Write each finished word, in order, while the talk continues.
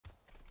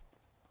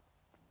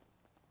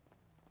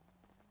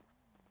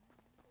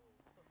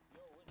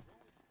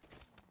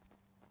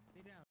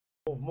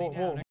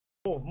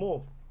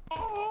Move.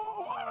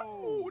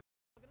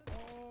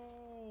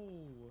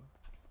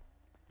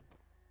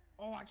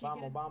 Oh, I can't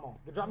get it. Vamos.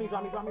 Drop me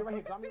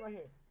right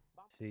here.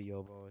 See,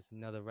 yo, bro, it's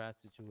another rat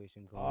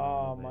situation going on.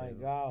 Oh my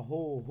God,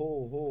 who?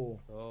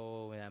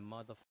 Bro, that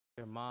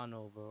motherfucker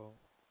Mono, bro.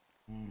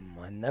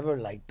 I never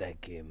liked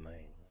that kid, man.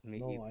 Me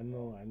No, either,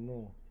 I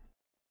know.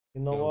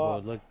 You know yo,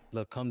 what? bro,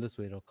 look, come this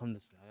way, though. Come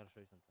this way. I gotta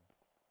show you something.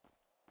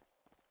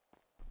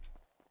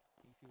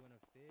 If you went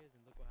upstairs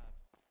and look what happened.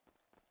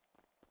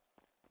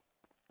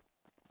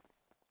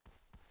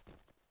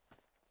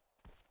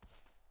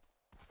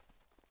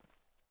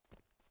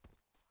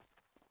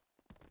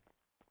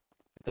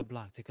 The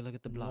block. Take a look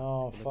at the block.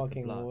 No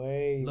fucking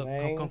way, look,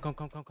 man.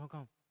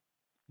 Come.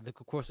 Look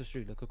across the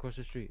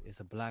street. It's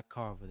a black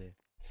car over there.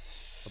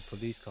 A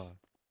police car.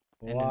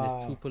 And then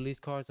there's 2 police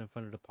cars in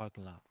front of the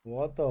parking lot.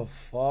 What the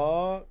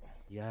fuck?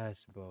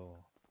 Yes,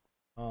 bro.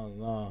 Oh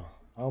no.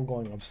 I'm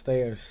going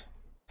upstairs.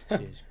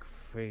 Shit is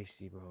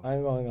crazy, bro.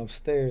 I'm going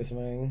upstairs,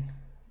 man.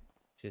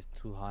 It's just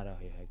too hot out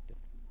here, Hector.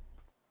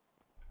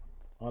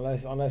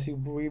 Unless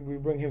we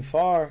bring him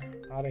far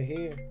out of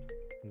here.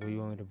 Where you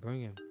want me to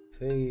bring him?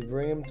 See,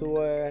 bring him to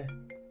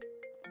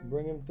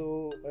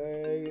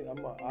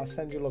I'll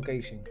send you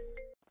location.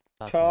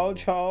 Ciao.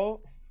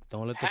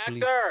 Don't let the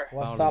police.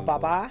 What's up,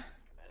 Papa?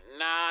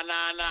 Nah,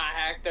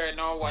 Hector.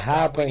 No, What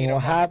happened?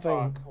 What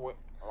happened?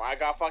 I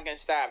got fucking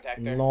stabbed,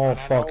 Hector. No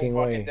fucking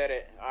way. Did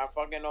it. I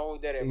fucking know who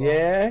did it, bro.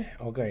 Yeah.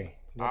 Okay.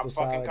 I'm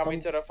fucking coming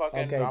to the fucking.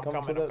 Okay, I'm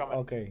come coming.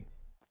 Okay.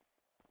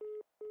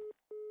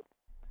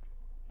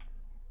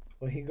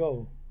 Where he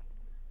go?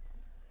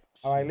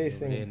 All right,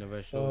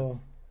 listen.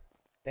 So,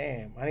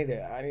 damn, I need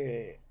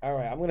it. All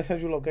right, I'm gonna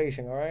send you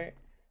location. All right.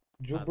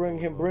 You bring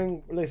him.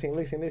 Listen.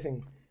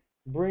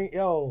 Bring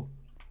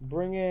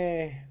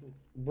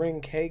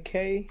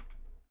KK.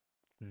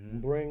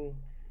 Bring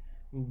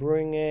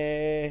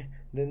the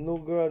new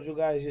girl you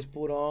guys just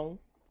put on.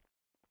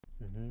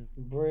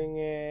 Bring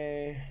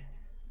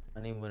I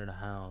need one of the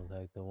hounds,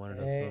 like the one of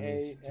the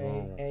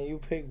and you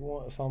pick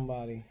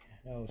somebody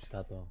else.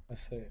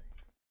 That's it.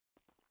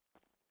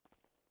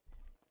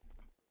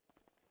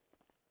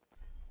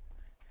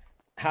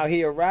 How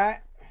he a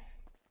rat?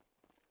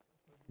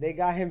 They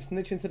got him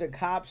snitching to the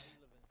cops.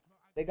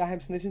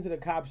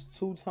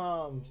 2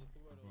 times.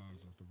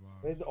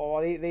 They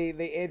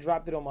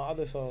airdropped it on my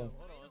other song.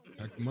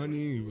 Like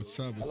money, what's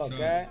up? Hello,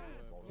 cat.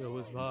 Yo,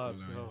 what's vibes,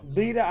 yo?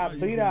 Beat that,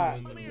 and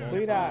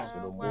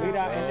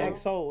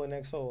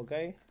XO,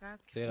 okay?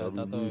 Say that,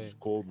 Tato.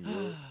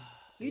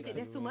 You think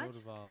that's too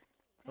much?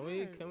 Can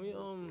we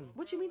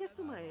What you mean that's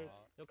too much?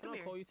 Yo, can I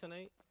call you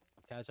tonight?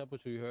 Catch up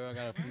with you. You heard I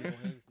got a few more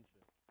hands and shit.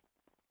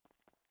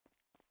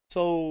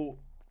 So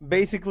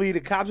basically, the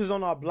cops is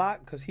on our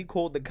block because he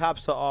called the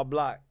cops to our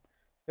block.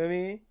 You know what I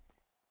mean?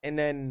 And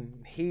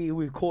then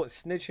we caught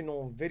snitching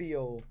on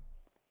video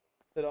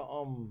to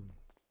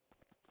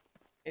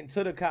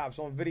the cops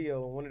on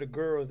video. One of the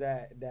girls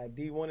that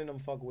D1 and them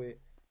fuck with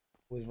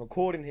was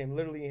recording him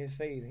literally in his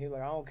face. And he was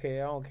like, I don't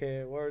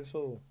care. Word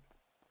too.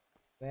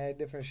 They had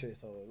different shit,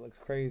 so it looks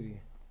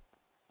crazy.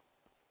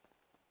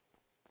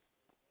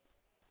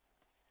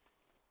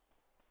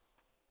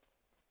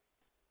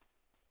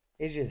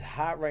 It's just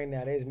hot right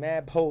now. There's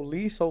mad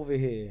police over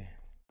here.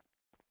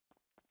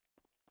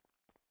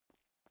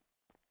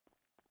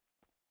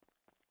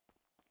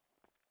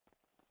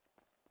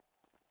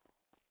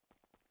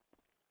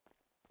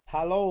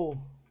 Hello.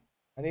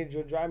 I need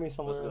you to drive me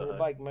somewhere on your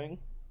bike, man.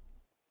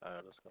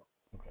 Alright, let's go.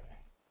 Okay.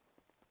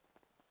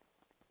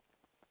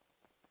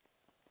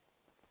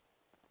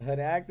 The hood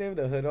active?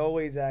 The hood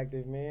always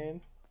active,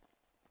 man.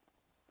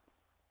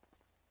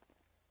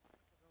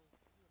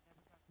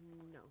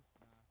 No.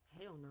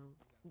 Hell no.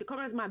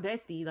 Dakota's my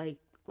bestie. Like,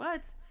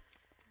 what?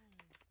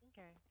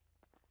 Okay.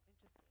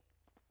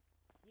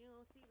 You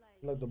don't see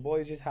like. Look, the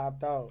boys just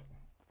hopped out.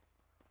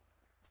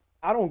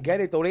 I don't get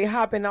it though. They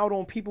hopping out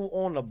on people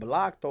on the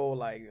block though.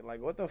 Like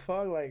what the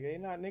fuck? Like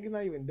niggas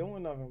not even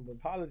doing nothing but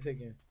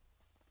politicking.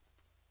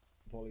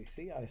 Police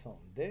see I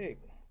something dig.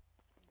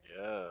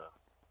 Yeah.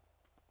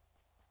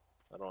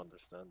 I don't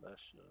understand that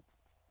shit.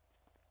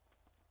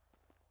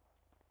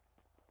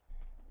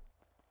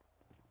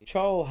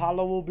 Cho,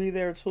 Hollow will be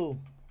there too.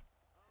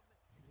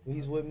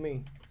 He's with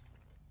me.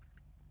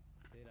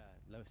 Say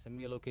that. Send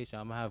me a location.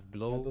 I'm gonna have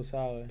Glow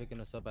picking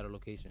us up at a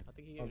location. I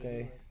think he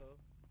okay.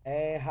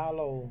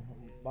 Hollow.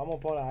 Vamos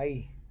por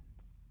ahí.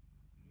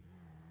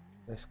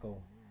 Let's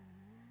go.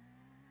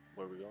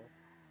 Where we go?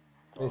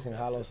 Listen,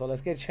 okay, Hollow. So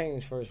let's get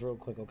changed first, real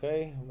quick,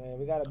 okay? Man,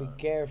 we gotta be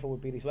careful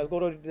with PD. So let's go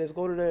to the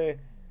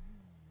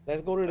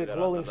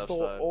clothing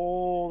store side.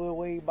 All the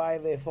way by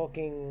the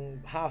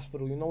fucking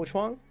hospital. You know which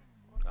one?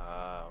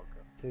 Ah,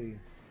 okay. See.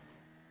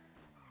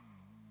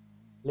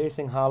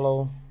 Listen,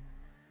 Hollow.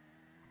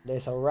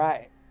 There's a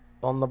rat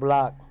on the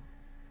block.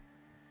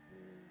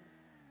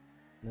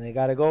 And they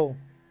gotta go.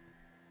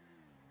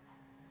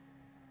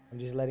 I'm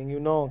just letting you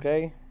know,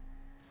 okay?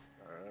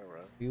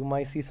 Alright. You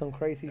might see some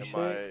crazy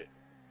shit.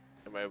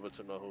 Am I able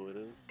to know who it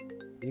is?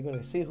 You're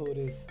gonna see who it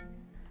is.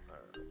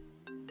 Alright.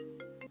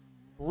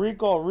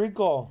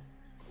 Rico.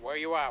 Where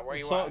you at? Where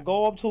you So at?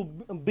 go up to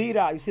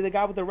Beta. You see the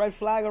guy with the red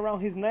flag around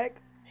his neck?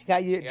 He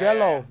got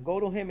Jello. Yeah. Go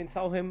to him and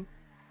tell him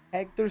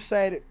Hector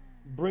said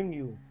bring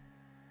you.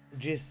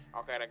 Just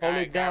Okay, the hold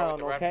guy it down, with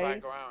the red okay?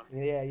 flag around.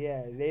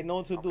 Yeah. They know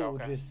what to do.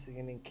 Okay. Just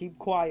and then keep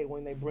quiet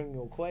when they bring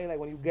you, okay? Like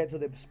when you get to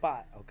the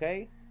spot,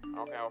 okay?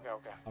 Okay.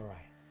 All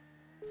right.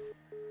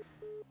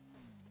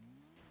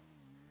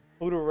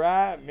 Who the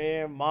rat,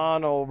 man?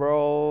 Mono,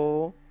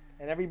 bro.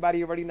 And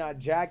everybody already not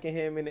jacking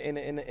him in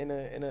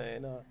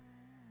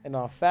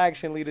a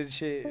faction leader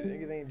shit.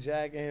 Niggas ain't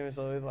jacking him,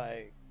 so it's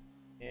like,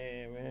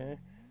 yeah, man.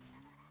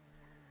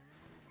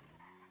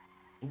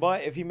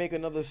 But if he make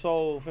another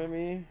soul, feel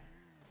me?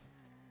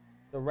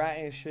 The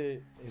ratting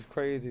shit is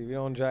crazy. We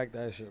don't jack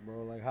that shit,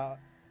 bro. Like how?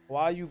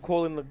 Why are you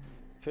calling the?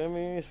 Feel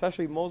me?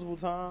 Especially multiple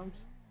times.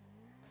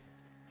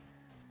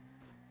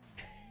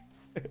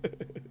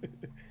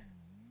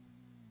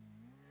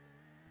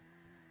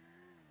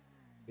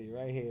 See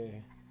right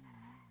here.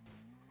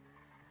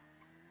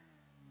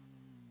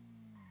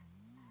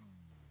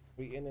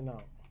 We in and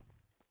out.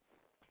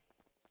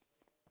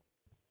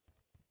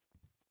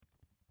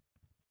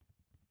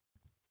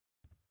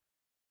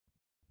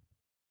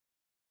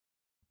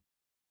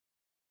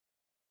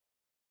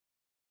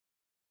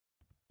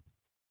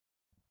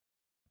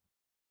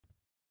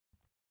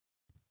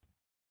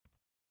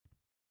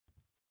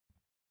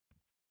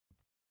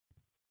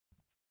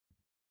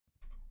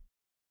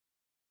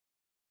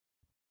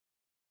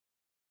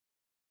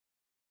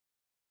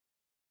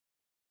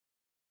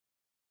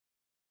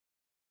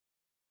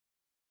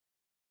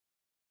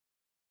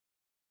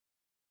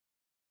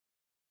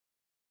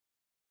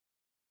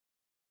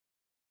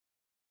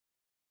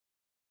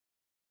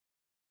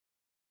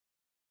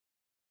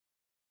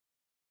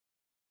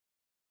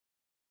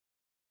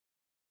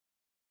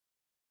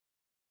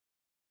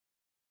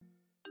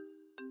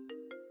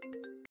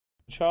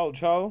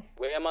 Cho.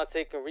 Where am I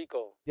taking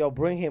Rico? Yo,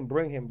 bring him. Ooh,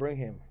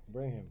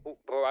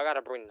 bro, I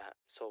gotta bring that.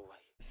 So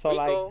Rico,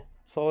 like,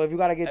 so if you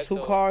gotta get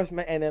Exo. 2 cars,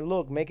 man, and then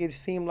look, make it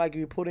seem like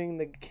you're putting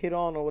the kid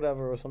on or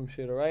whatever or some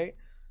shit, all right?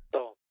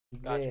 So,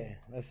 gotcha. Yeah,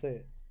 that's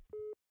it.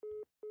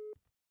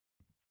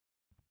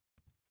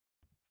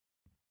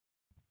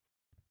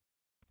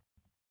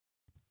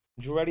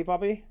 You ready,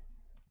 Poppy?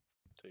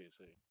 See.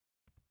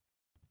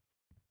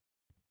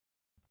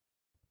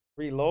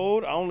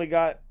 Reload. I only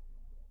got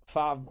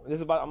 5. This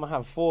is about. I'm gonna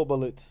have 4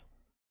 bullets.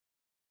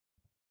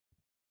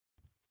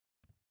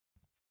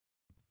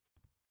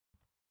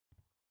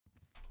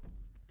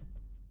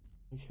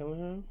 You killing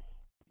him?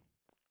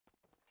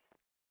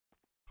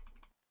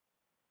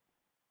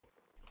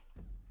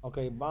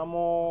 Okay,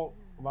 vamos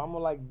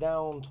like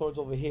down towards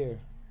over here,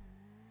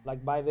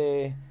 like by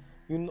the,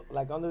 you know,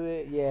 like under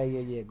the. Yeah.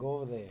 Go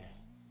over there.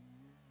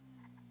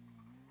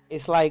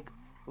 It's like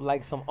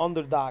some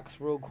underdocks,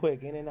 real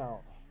quick, in and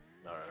out.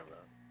 All right.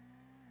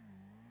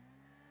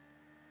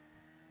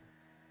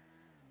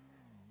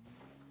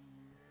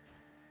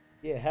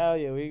 Yeah, hell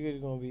yeah, we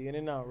just gonna be in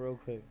and out real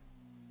quick.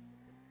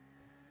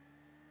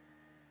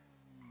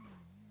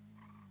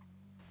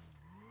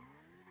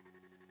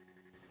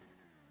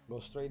 Go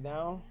straight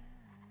down.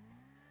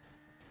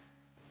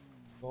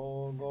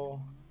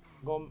 Go.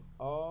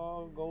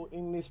 Go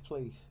in this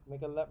place.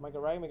 Make a left, make a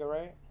right.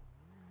 Matter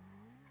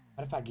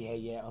of fact,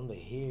 yeah, under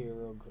here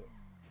real good.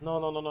 No.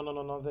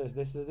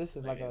 This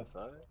is like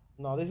Inside?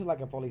 No, this is like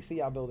a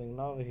policia building,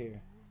 not over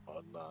here.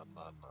 Oh, nah.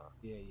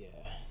 Yeah.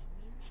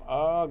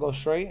 Go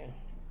straight.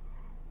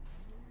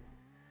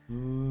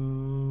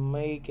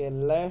 Make it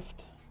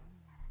left.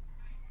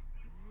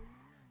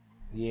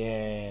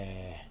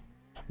 Yeah.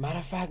 Matter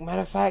of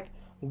fact,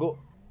 go.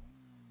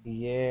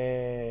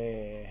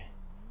 Yeah.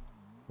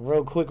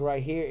 Real quick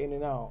right here, in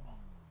and out.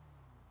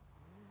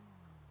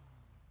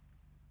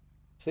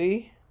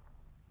 See?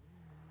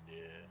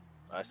 Yeah.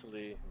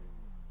 Actually,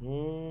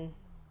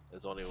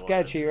 there's only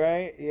sketchy, one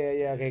right?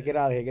 Yeah. Okay, get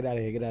out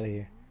of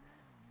here.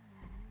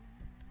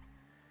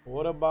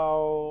 What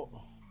about?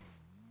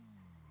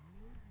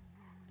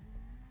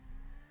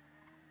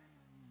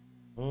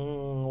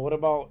 What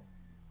about?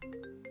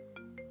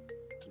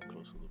 Too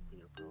close to the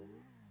pier,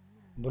 probably.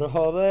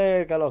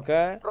 Brother, ¿qué lo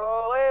que?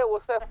 Bro,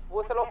 what's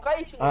the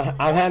location?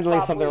 I'm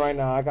handling something right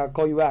now. I gotta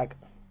call you back.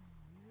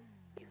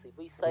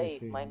 Be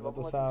safe, man. Ya tú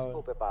Vamos a sabes.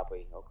 stupid,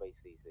 papi. Okay,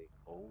 sí.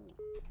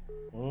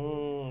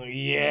 Oh.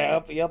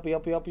 Yep.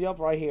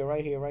 Right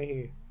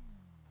here.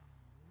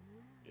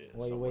 Yeah,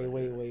 Wait. Let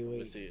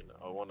me see.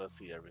 I want to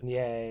see everything.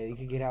 Yeah, you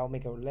can get out,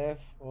 make a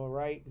left or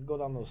right. You can go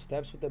down those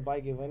steps with the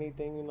bike, if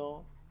anything, you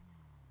know.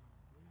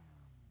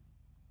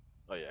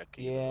 Oh yeah, I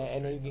can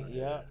And then you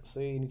can,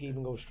 see, you can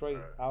even go straight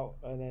out,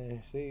 and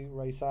then see,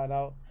 right side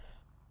out.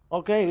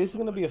 Okay, this is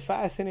gonna be a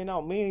fast in and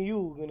out. Me and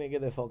you gonna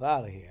get the fuck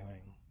out of here,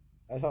 man.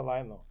 That's all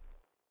I know.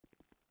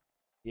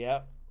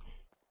 Yep.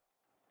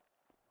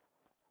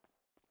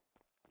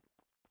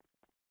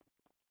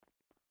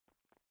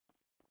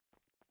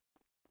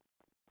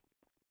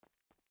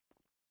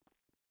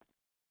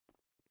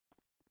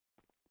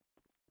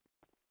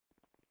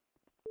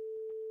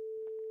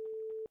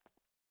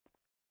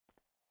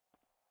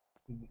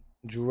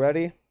 You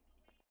ready?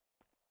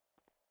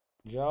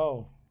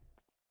 Joe.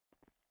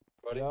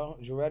 Ready? Joe,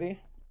 you ready?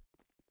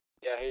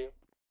 Yeah, I hear you.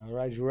 All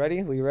right, you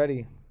ready? We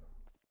ready?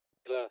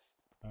 Yes.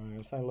 All right,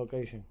 I'm sending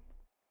location.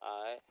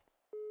 Alright.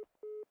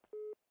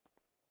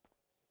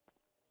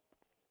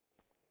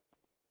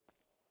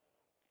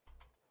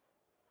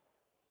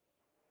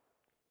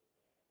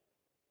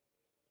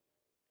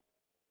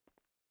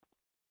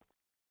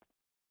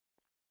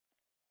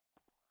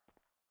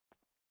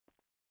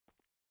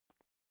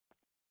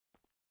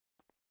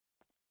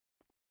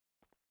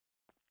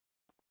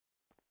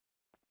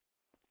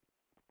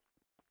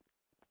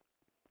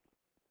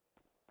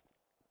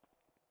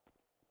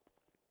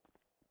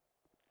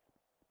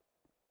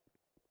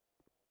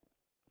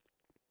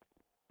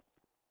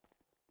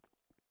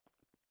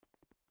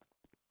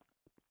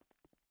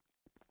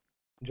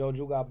 Joe,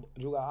 you got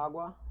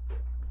agua?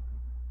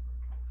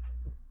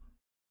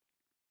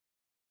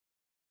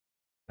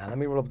 Now let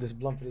me roll up this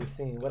blunt for this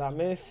scene. What I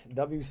miss?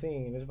 W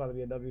scene. This is about to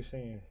be a W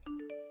scene.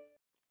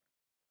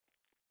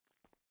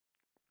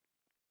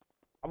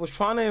 I was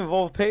trying to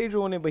involve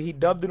Pedro in it, but he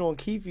dubbed it on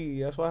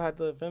Keefe. That's why I had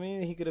to, feel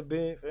me? He could have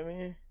been, feel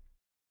me?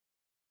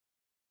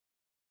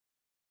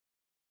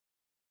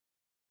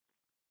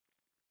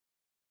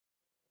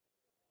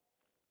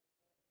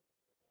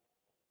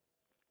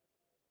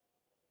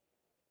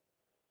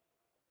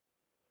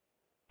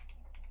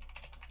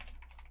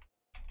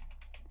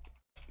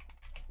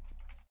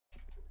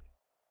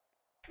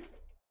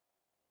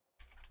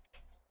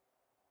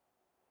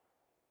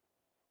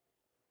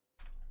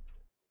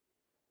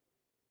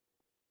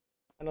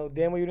 I know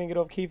damn well you didn't get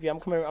off Keefe. I'm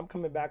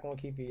coming back on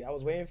Keefe. I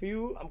was waiting for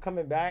you. I'm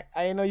coming back.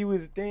 I didn't know you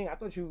was a thing. I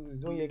thought you was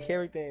doing your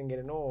character and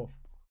getting off.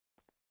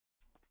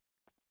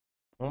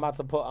 I'm about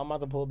to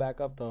pull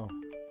back up though.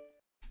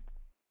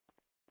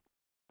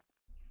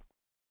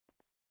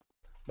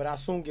 But I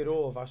soon get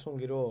off.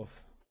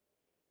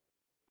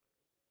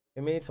 I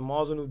mean,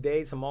 tomorrow's a new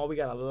day. Tomorrow we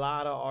got a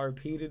lot of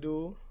RP to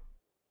do.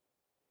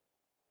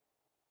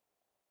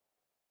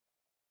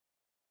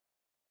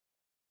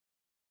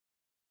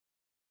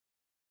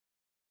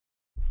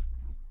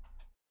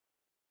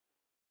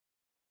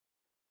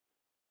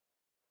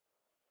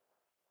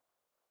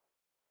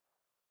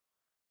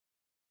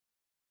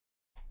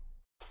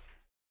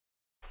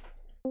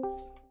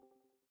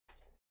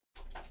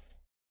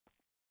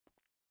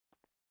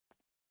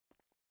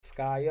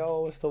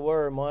 Skyo, what's the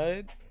word,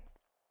 mud?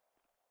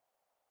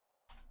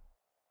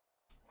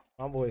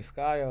 My boy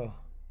Skyo.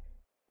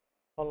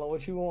 Hold on,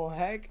 what you want,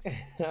 heck?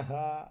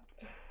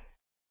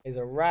 It's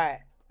a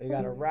rat. We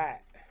got a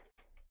rat.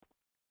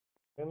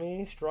 You know what I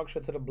mean? Structure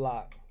to the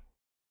block.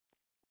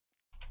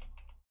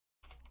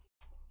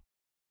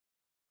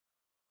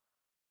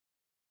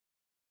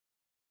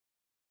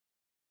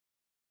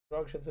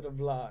 Structure to the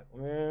block,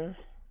 man.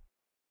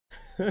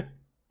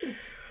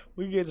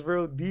 We get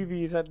real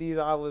devious at these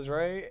hours,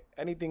 right?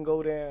 Anything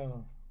go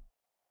down.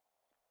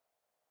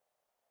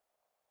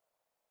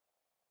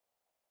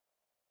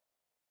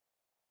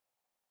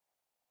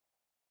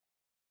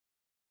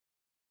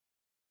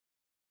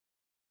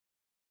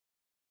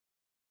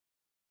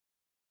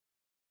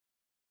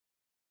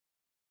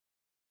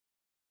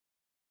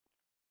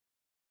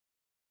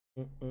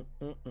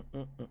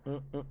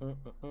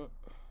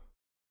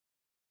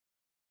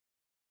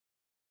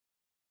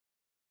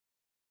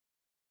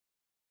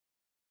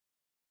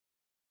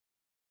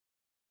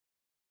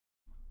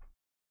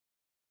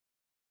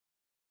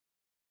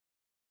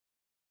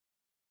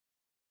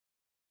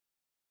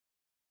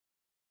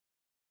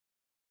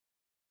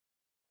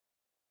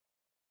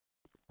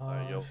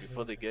 Alright, yo, Oh,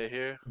 before they shit. get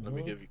here, let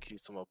me give you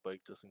keys to my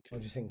bike just in case. Oh,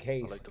 just in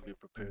case. I like to be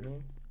prepared.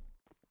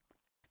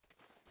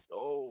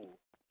 Oh.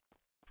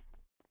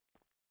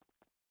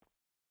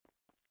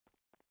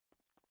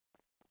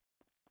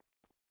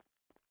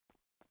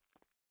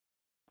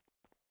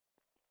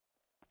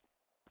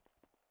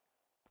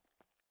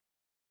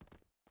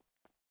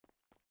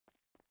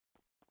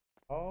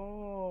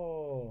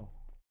 Oh.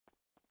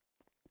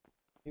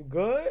 You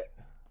good?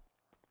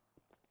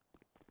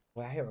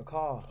 Well, I hear a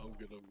call. I'm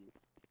good.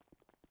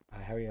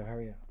 Hurry up.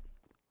 Hurry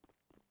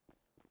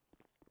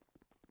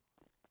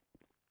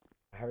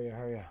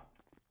up.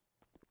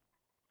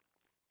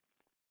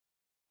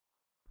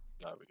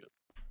 Nah, we good.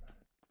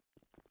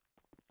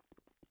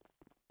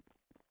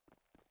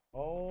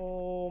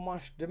 Oh,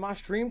 did my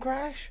stream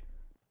crash?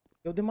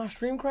 Yo, did my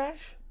stream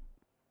crash?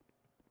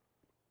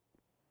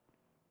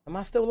 Am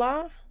I still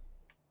live?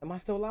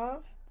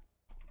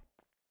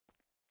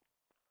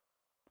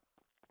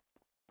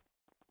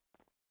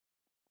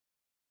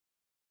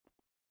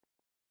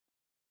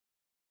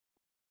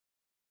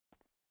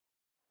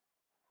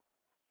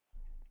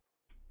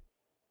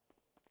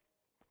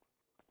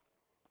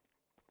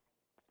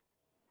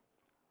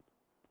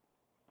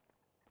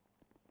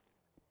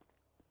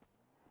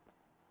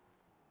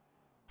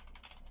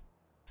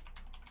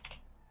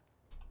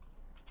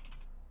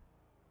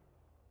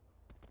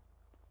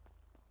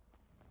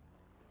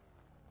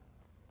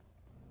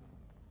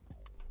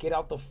 Get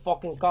out the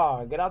fucking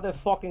car. Get out the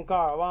fucking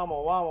car.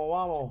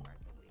 Vamos.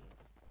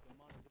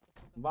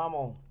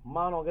 Vamos.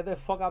 Mano, get the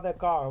fuck out that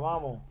car.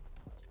 Vamos.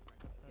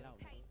 Get out,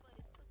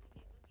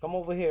 nigga. Come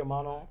over here,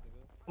 mano.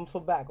 Come so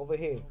back over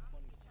here.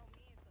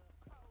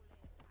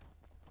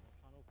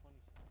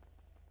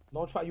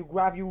 Don't try.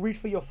 You reach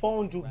for your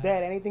phone, you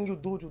dead. Anything you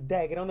do, you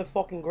dead. Get on the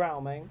fucking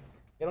ground, man.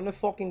 Get on the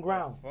fucking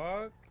ground.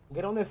 Fuck.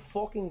 Get on the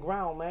fucking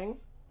ground, man. You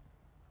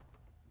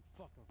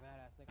fucking rat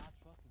ass nigga. I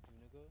trusted you,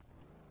 nigga.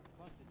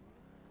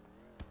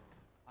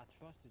 I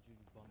trusted you,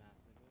 you bum ass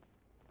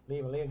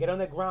nigga. Leave. Get on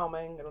the ground,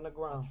 man. Get on the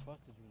ground. I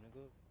trusted you,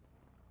 nigga.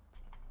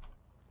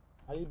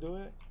 How you do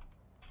it?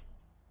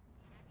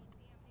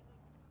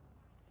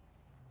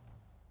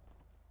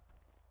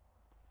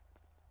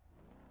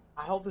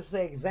 I hope this is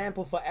an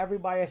example for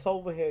everybody that's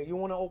over here. You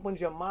want to open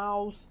your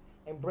mouths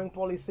and bring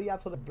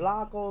policia to the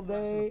block all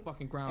day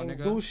fucking ground, and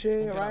nigga. do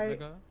shit,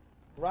 right? Up,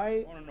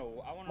 right?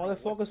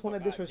 Motherfuckers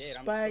want to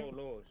disrespect.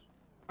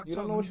 You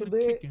don't know what you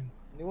did?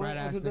 You want to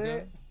know what you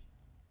did?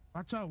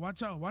 Watch out,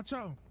 watch out, watch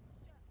out.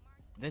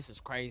 This is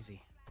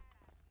crazy.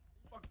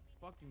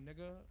 Fuck you,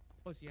 nigga.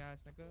 Pussy ass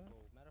nigga.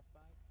 Matter of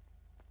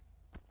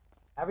fact,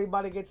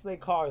 Everybody get to their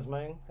cars,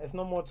 man. There's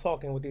no more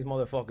talking with these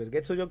motherfuckers.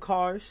 Get to your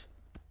cars,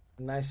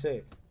 and that's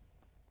it.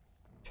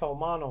 Cho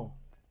mano.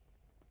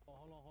 oh,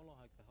 hold on,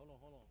 Hector. Hold on.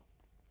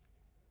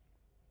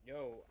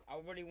 Yo, I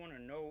really want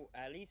to know,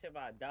 at least if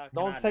I die,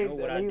 Don't say,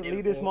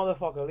 leave this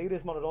motherfucker. Leave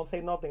this mother. Don't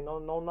say nothing.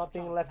 No,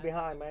 nothing left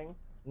behind, man.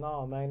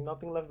 No, man,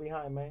 nothing left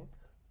behind, man.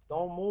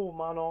 Don't move,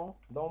 mano.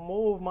 Don't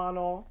move,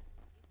 mano.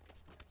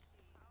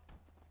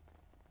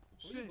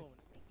 Shit.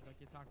 Duck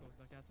your taco.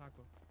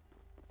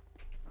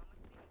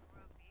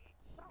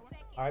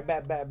 All right,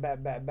 back.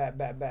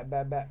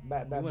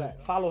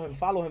 Follow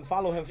him.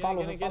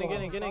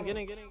 Get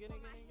in.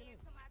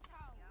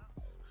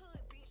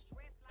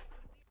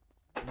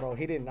 Bro,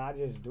 he did not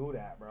just do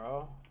that,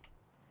 bro.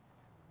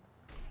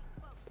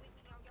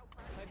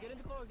 Get in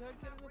the car.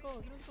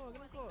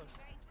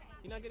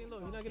 He's not getting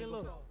low.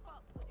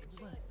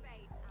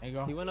 There you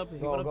go. He went up right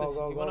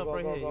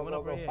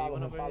here. Follow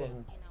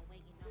him.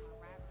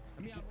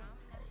 he's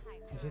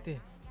right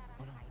there.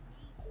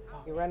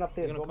 He ran up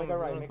there. Go make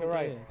it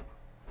right.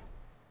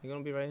 You're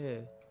gonna be right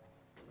here.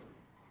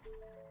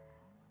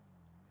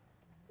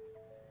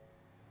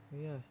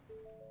 Yeah.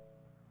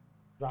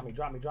 Drop me. He's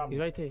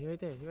right there.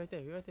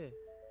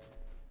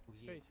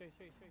 Straight. Stay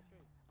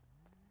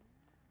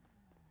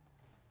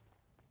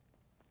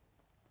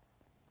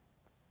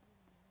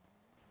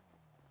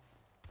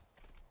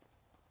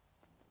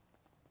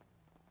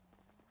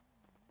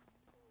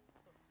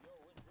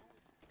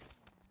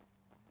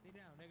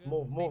down, nigga.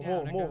 Move.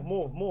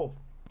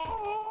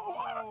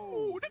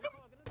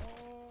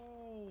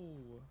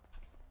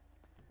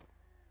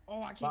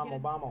 Oh, I can't get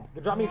it. Vamos.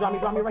 Drop me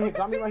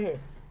right here.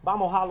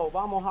 Vamos,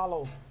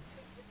 hollow.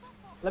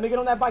 Let me get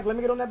on that bike.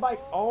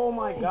 Oh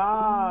my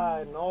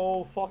god.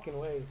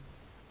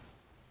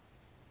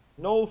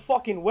 No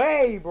fucking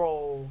way,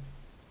 bro.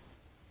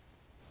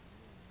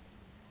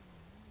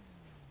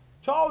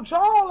 Cho,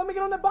 let me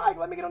get on the bike.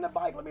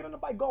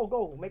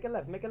 Go. Make it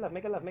left. Make it right.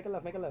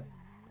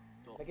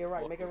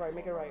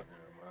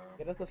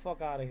 Get us the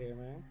fuck out of here,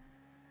 man.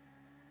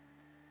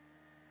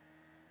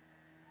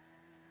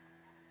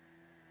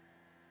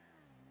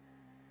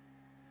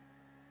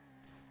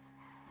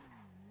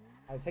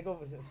 I take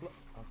over.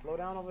 Slow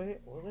down over here.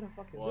 What the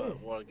fuck is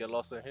this? Want to get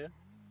lost in here?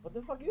 What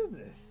the fuck is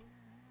this?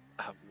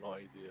 I have no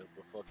idea,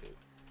 but fuck it.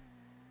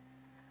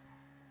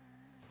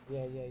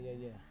 Yeah.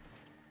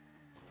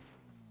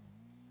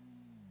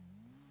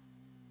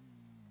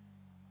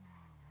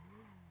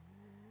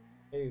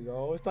 There you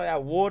go. It's like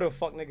that water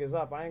fuck niggas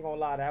up. I ain't gonna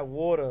lie, that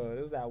water.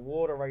 There's that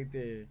water right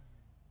there.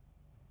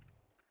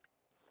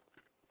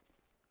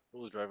 Who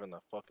was driving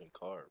that fucking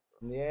car,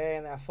 bro? Yeah,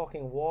 and that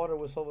fucking water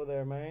was over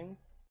there, man.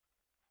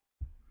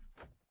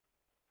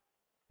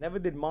 Never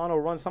did Mono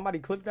run. Somebody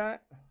clip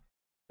that?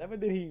 Never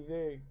did he.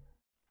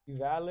 You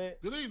valid?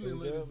 Good evening,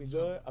 ladies We and good?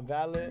 gentlemen. I'm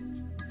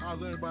valid.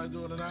 How's everybody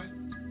doing tonight?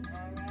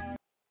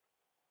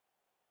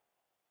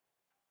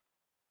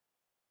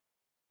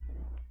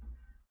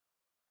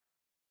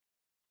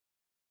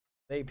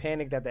 They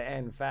panicked at the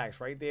end. Facts.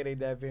 Right there, they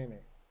dead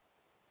panicked.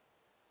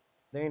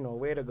 They ain't know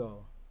where to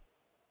go.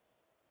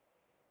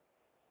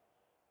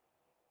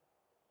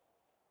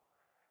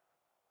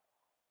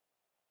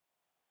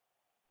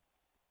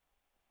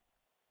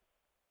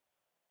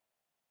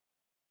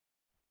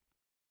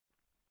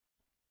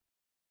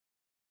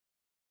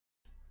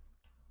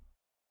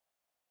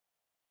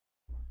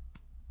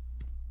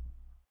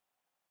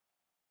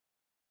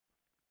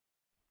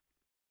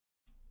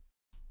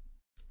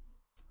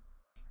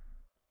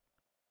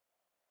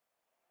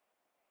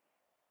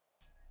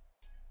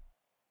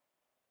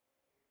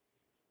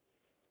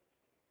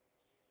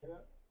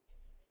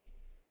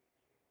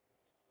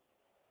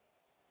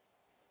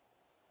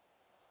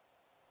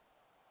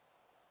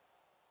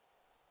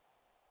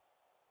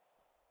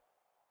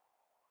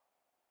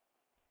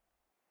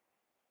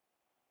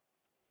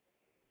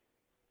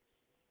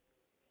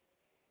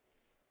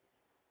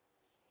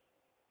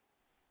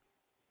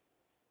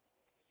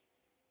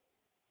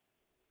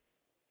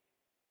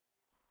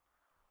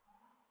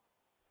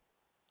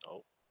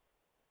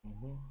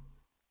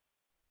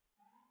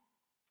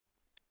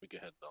 We can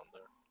head down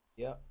there.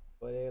 Yep.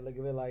 But they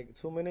give it like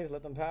 2 minutes,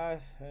 let them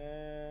pass,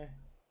 and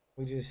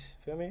we just,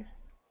 feel me?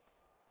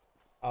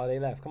 Oh, they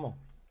left. Come on.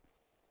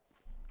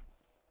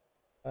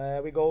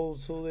 We go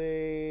to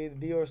the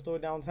Dior store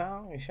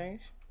downtown,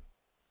 exchange.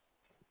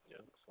 Yeah,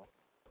 that's fine.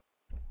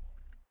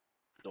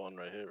 The one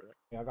right here, right?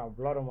 Yeah, I got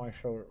blood on my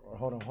shoulder.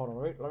 Hold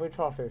on. Let me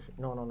toss this.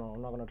 No,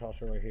 I'm not gonna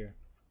toss it right here.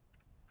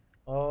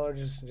 Oh,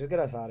 just get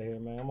us out of here,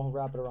 man. I'm gonna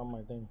wrap it around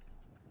my thing.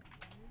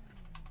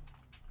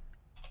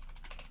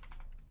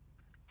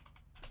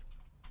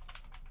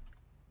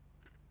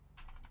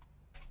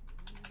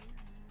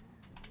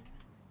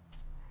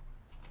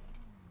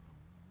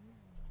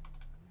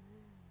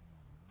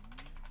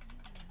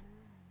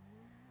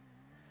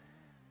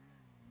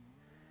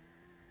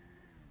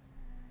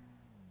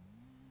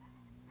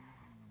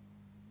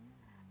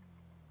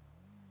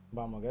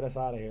 But I'm gonna get us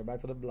out of here.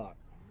 Back to the block.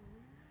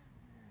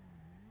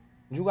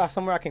 You got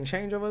somewhere I can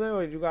change over there,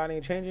 or you got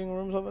any changing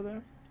rooms over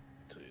there?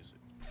 It's easy.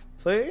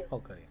 See?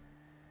 Okay.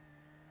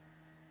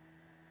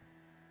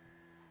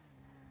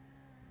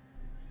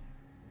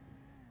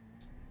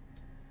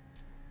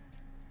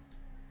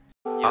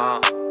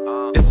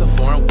 It's a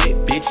foreign whip,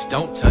 bitch,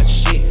 don't touch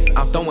shit.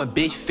 I'm throwing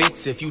big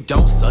fits if you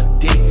don't suck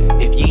dick.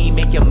 If you ain't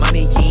making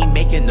money, you ain't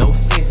making no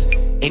sense.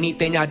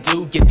 Anything I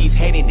do, get these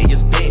hating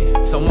niggas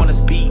bent. So on this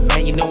beat,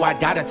 man, you know I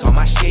gotta talk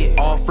my shit.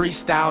 All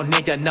freestyle,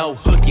 nigga, no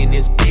hook in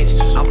this bitch.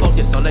 I'm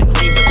focused on the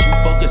green, but you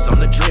focus on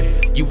the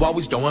drip. You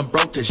always going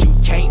broke cause you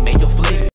can't make a flip.